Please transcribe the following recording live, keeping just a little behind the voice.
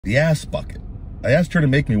The ass bucket. I asked her to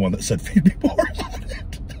make me one that said feed me more on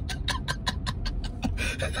it.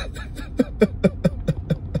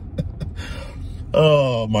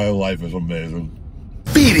 Oh, my life is amazing.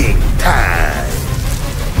 Feeding time.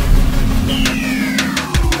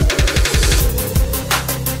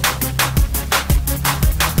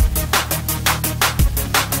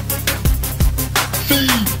 Feed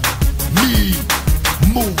me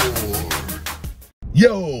more.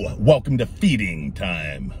 Yo, welcome to Feeding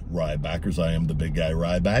Time, Rybackers. I am the big guy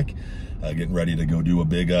Ryback. Getting ready to go do a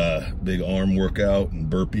big arm workout and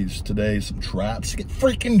burpees today, some traps, get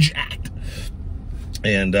freaking jacked.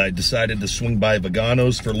 And I decided to swing by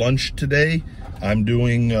Veganos for lunch today. I'm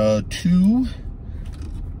doing 2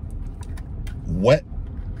 wet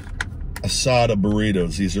Asada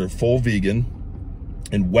Burritos. These are full vegan,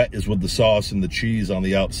 and wet is with the sauce and the cheese on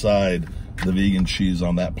the outside, the vegan cheese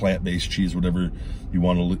on that, plant-based cheese, whatever you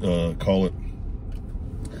want to call it.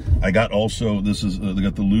 I got also, this is, they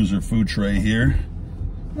got the loser food tray here.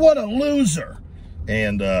 What a loser!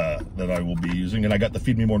 And that I will be using. And I got the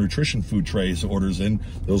Feed Me More Nutrition food trays orders in.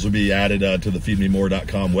 Those will be added to the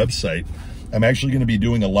feedmemore.com website. I'm actually going to be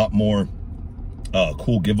doing a lot more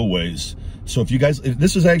cool giveaways. So if you guys,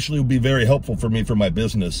 this is actually will be very helpful for me for my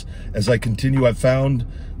business as I continue. I've found,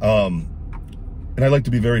 and I like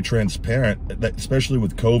to be very transparent, that especially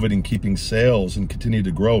with COVID and keeping sales and continue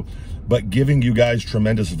to grow, but giving you guys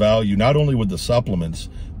tremendous value, not only with the supplements,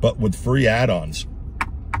 but with free add-ons.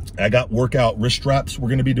 I got workout wrist straps we're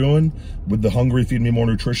going to be doing with the Hungry Feed Me More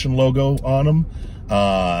Nutrition logo on them.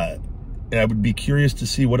 And I would be curious to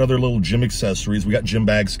see what other little gym accessories. We got gym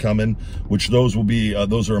bags coming, which those will be,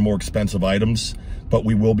 those are more expensive items, but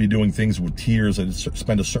we will be doing things with tiers and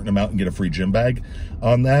spend a certain amount and get a free gym bag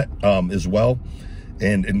on that as well.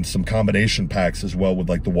 And some combination packs as well with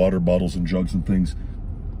like the water bottles and jugs and things.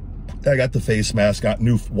 I got the face mask, got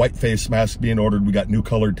new white face mask being ordered. We got new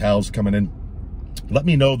colored towels coming in. Let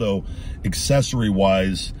me know though, accessory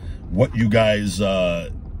wise, what you guys,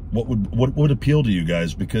 what would appeal to you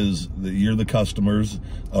guys, because you're the customers,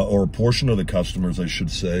 or a portion of the customers, I should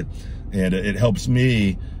say, and it helps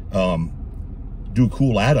me do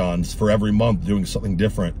cool add-ons for every month, doing something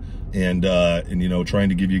different, and you know, trying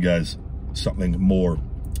to give you guys something more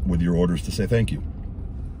with your orders to say thank you.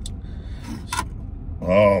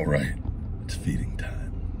 All right, it's feeding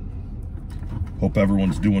time. Hope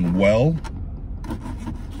everyone's doing well.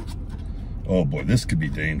 Oh boy, this could be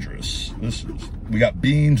dangerous. We got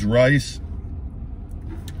beans, rice,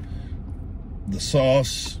 the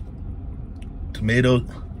sauce, tomato.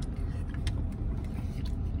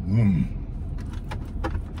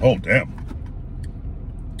 Oh damn.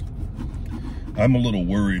 I'm a little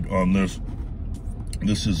worried on this.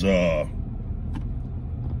 This is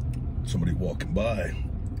somebody walking by.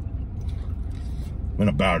 I'm in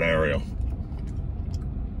a bad area.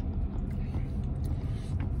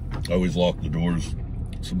 I always lock the doors.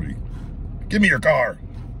 Somebody, give me your car.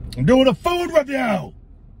 I'm doing a food review.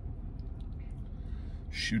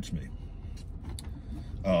 Shoots me.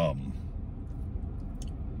 I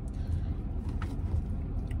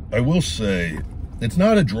will say, it's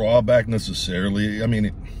not a drawback necessarily. I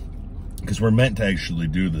mean, because we're meant to actually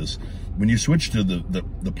do this. When you switch to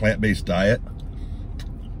the plant-based diet,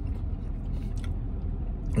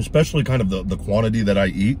 especially kind of the quantity that I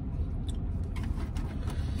eat,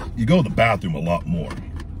 you go to the bathroom a lot more.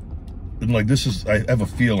 And like this is, I have a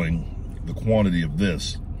feeling the quantity of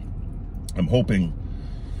this, I'm hoping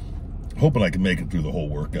I can make it through the whole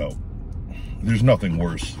workout. There's nothing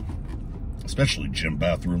worse, especially gym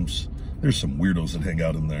bathrooms. There's some weirdos that hang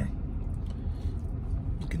out in there.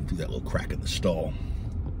 You can do that little crack in the stall.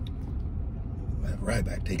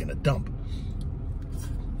 Ryback taking a dump.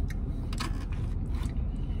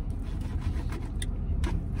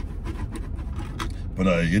 But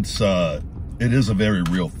it is a very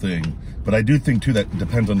real thing. But I do think too that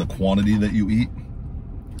depends on the quantity that you eat.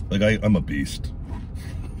 Like I'm a beast.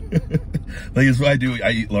 Like it's what I do.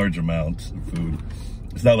 I eat large amounts of food.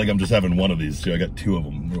 It's not like I'm just having one of these too. I got 2 of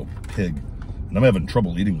them. Little pig, and I'm having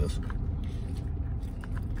trouble eating this.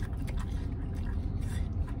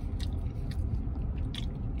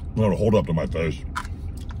 I'm gonna hold up to my face.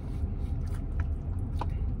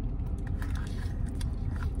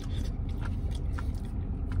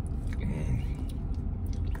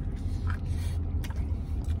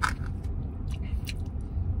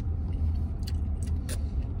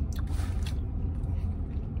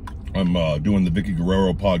 I'm doing the Vicky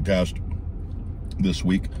Guerrero podcast this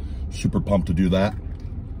week. Super pumped to do that.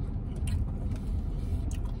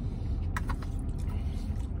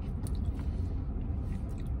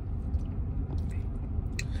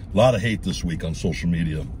 A lot of hate this week on social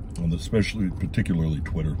media, and particularly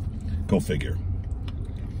Twitter. Go figure.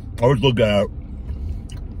 I always look at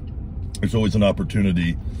it's always an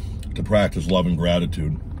opportunity to practice love and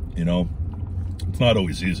gratitude, you know? It's not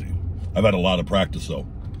always easy. I've had a lot of practice, though.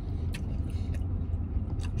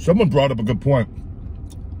 Someone brought up a good point.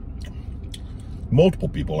 Multiple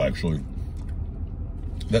people, actually.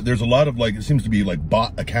 That there's a lot of, like, it seems to be, like,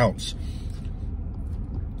 bot accounts.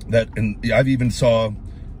 That, and I've even saw,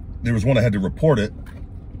 there was one I had to report it.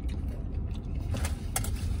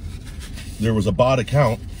 There was a bot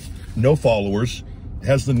account, no followers,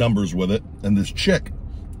 has the numbers with it, and this chick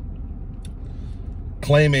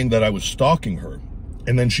claiming that I was stalking her.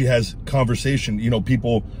 And then she has conversation, you know,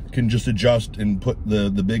 people can just adjust and put the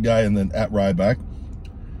big guy and then at Ryback.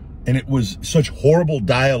 And it was such horrible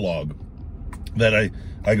dialogue that I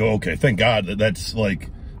go, okay, thank God that's like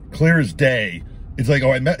clear as day. It's like,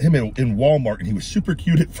 oh, I met him in Walmart and he was super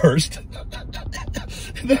cute at first.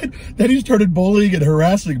 then he started bullying and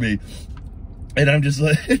harassing me. And I'm just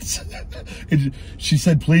like, she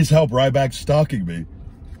said, please help, Ryback's stalking me.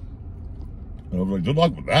 And I was like, good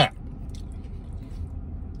luck with that.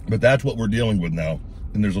 But that's what we're dealing with now.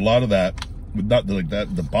 And there's a lot of that, with not like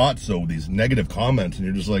that, the bots, so these negative comments, and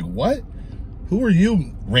you're just like, what? Who are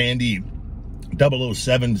you, Randy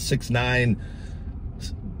 00769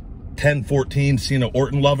 1014 Cena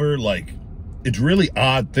Orton lover? Like, it's really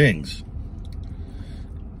odd things.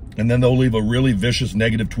 And then they'll leave a really vicious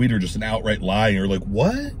negative tweet or just an outright lie, and you're like,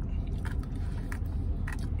 what?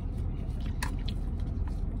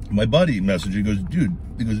 My buddy messaged, he goes, dude,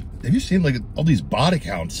 have you seen like all these bot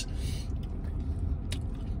accounts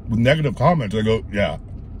with negative comments? I go, yeah,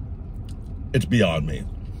 it's beyond me.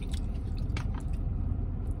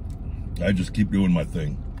 I just keep doing my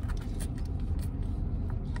thing.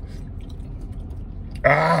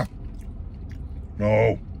 Ah,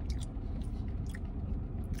 no.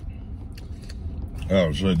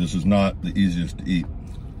 Oh, sorry, this is not the easiest to eat.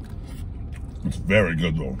 It's very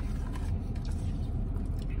good though.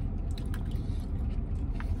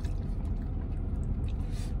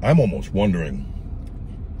 I'm almost wondering,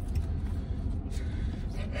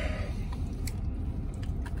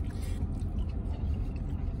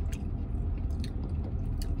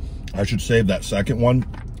 I should save that second one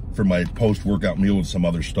for my post-workout meal with some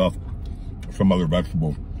other stuff, some other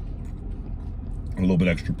vegetables, and a little bit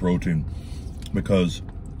extra protein, because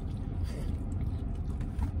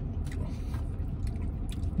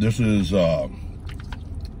this is, I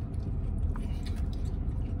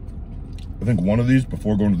think one of these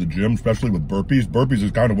before going to the gym, especially with burpees. Burpees is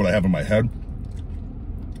kind of what I have in my head.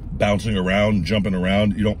 Bouncing around, jumping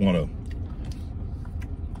around. You don't want to.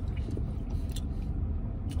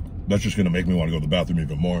 That's just going to make me want to go to the bathroom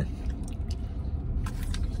even more.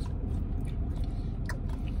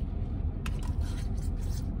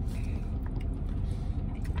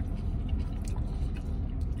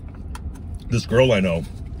 This girl I know,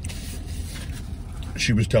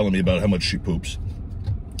 she was telling me about how much she poops.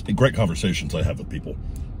 Great conversations I have with people.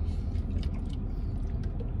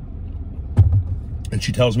 And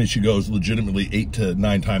she tells me she goes legitimately 8 to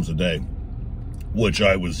 9 times a day, which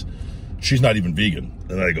she's not even vegan.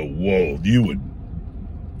 And I go, whoa, you would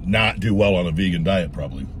not do well on a vegan diet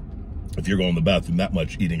probably if you're going to the bathroom that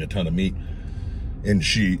much, eating a ton of meat. And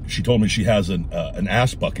she told me she has an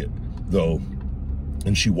ass bucket though,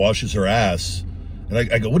 and she washes her ass. And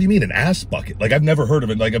I go, what do you mean an ass bucket? Like, I've never heard of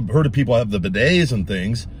it. Like, I've heard of people have the bidets and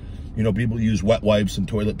things. You know, people use wet wipes and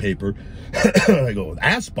toilet paper. And I go,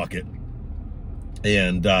 ass bucket.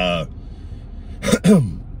 And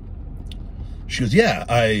she goes, yeah,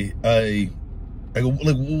 I go,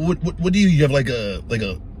 like, what do you have like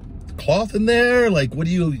a cloth in there? Like, what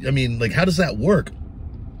do you, I mean, like, how does that work?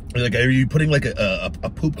 Like, are you putting like a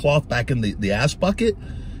poop cloth back in the ass bucket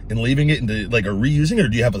and leaving it into like, or reusing it? Or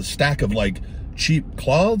do you have a stack of like cheap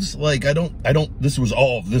cloths? Like, I don't, this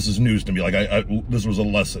is news to me. Like, this was a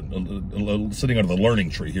lesson, sitting under the learning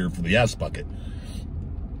tree here for the ass bucket.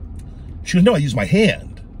 She goes, no, I use my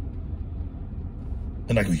hand.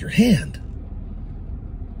 And I go, your hand?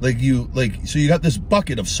 So you got this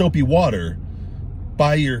bucket of soapy water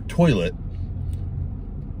by your toilet.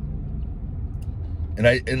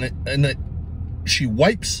 And she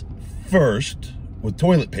wipes first with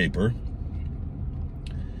toilet paper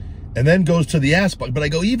and then goes to the ass bucket. But I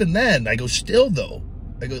go, even then, I go, still though.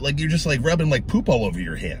 I go, like, you're just like rubbing like poop all over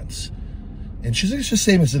your hands. And she's like, it's just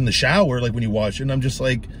same as in the shower, like when you wash it. And I'm just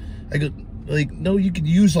like, I go, like, no, you could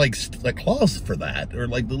use like cloths for that, or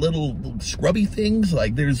like the little scrubby things.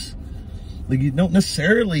 Like, there's, like, you don't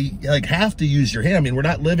necessarily like have to use your hand. I mean, we're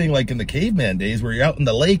not living like in the caveman days where you're out in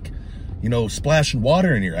the lake, you know, splashing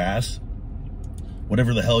water in your ass,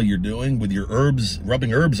 whatever the hell you're doing with your herbs,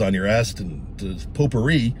 rubbing herbs on your ass to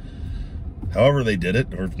potpourri, however they did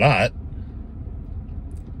it, or if not.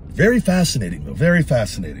 Very fascinating, though, very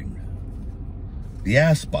fascinating. The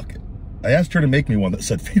ass bucket. I asked her to make me one that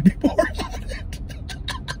said, feed me more on it.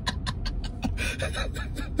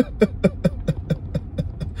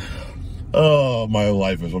 Oh, my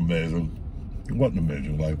life is amazing. What an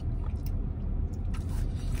amazing life.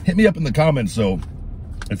 Hit me up in the comments, though,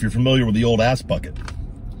 if you're familiar with the old ass bucket.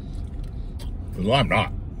 Because I'm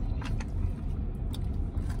not.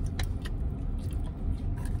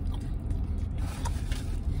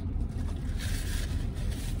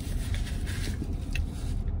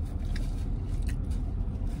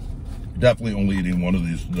 Definitely only eating one of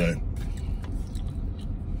these today.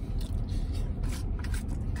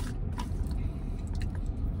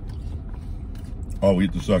 I'll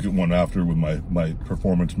eat the second one after with my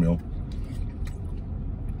performance meal.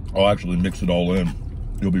 I'll actually mix it all in.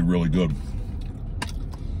 It'll be really good.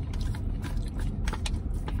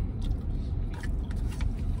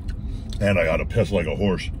 And I gotta piss like a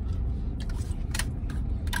horse.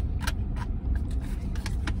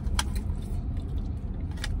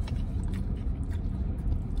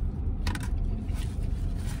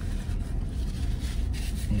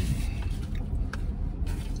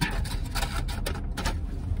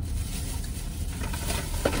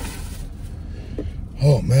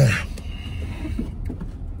 Oh, man.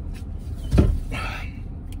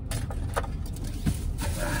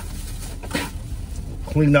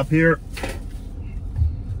 Clean up here.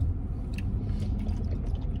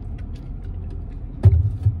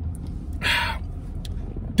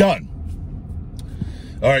 Done.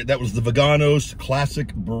 All right, that was the Vegano's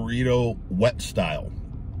Classic Burrito Wet Style.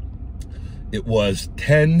 It was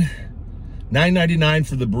 $9.99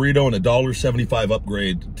 for the burrito and $1.75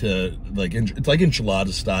 upgrade to it's like enchilada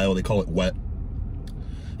style. They call it wet.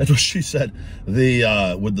 That's what she said.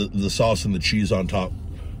 The with the sauce and the cheese on top.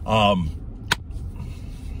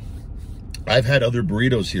 I've had other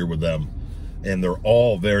burritos here with them, and they're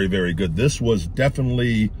all very, very good. This was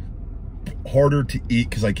definitely harder to eat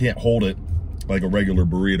because I can't hold it like a regular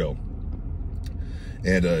burrito.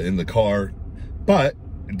 And in the car, but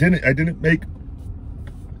I didn't make.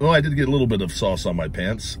 Well, I did get a little bit of sauce on my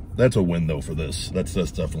pants. That's a win, though, for this. That's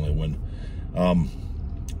definitely a win.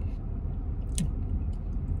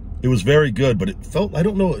 It was very good, but it felt, I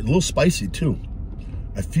don't know, a little spicy, too.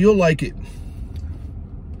 I feel like it...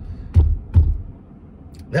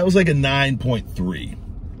 That was like a 9.3.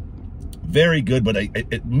 Very good, but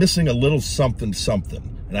it missing a little something.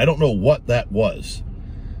 And I don't know what that was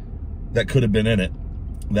that could have been in it.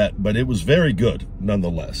 But it was very good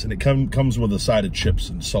nonetheless, and it comes with a side of chips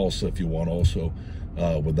and salsa if you want also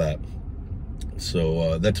with that.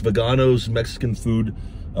 So that's Vegano's Mexican food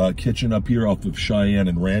kitchen up here off of Cheyenne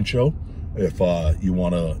and Rancho. If you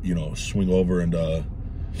want to, you know, swing over and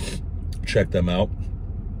check them out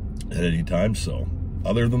at any time. So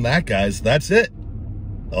other than that, guys, that's it.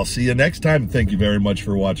 I'll see you next time. Thank you very much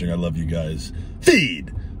for watching. I love you guys.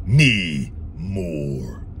 Feed me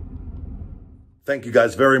more. Thank you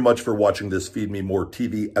guys very much for watching this Feed Me More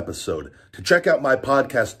TV episode. To check out my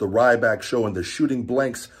podcast, The Ryback Show and the Shooting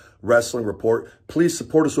Blanks Wrestling Report, please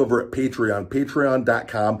support us over at Patreon,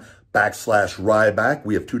 patreon.com/Ryback.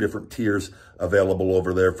 We have 2 different tiers available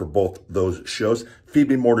over there for both those shows. Feed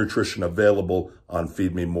Me More Nutrition available on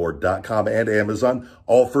feedmemore.com and Amazon.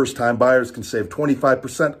 All first-time buyers can save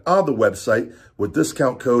 25% on the website with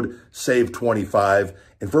discount code SAVE25.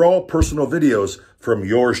 And for all personal videos from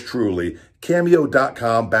yours truly,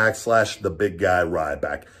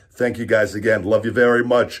 cameo.com/thebigguy.Ryback. Thank you guys again. Love you very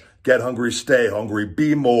much. Get hungry, stay hungry,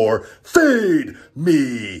 be more. Feed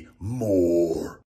me more.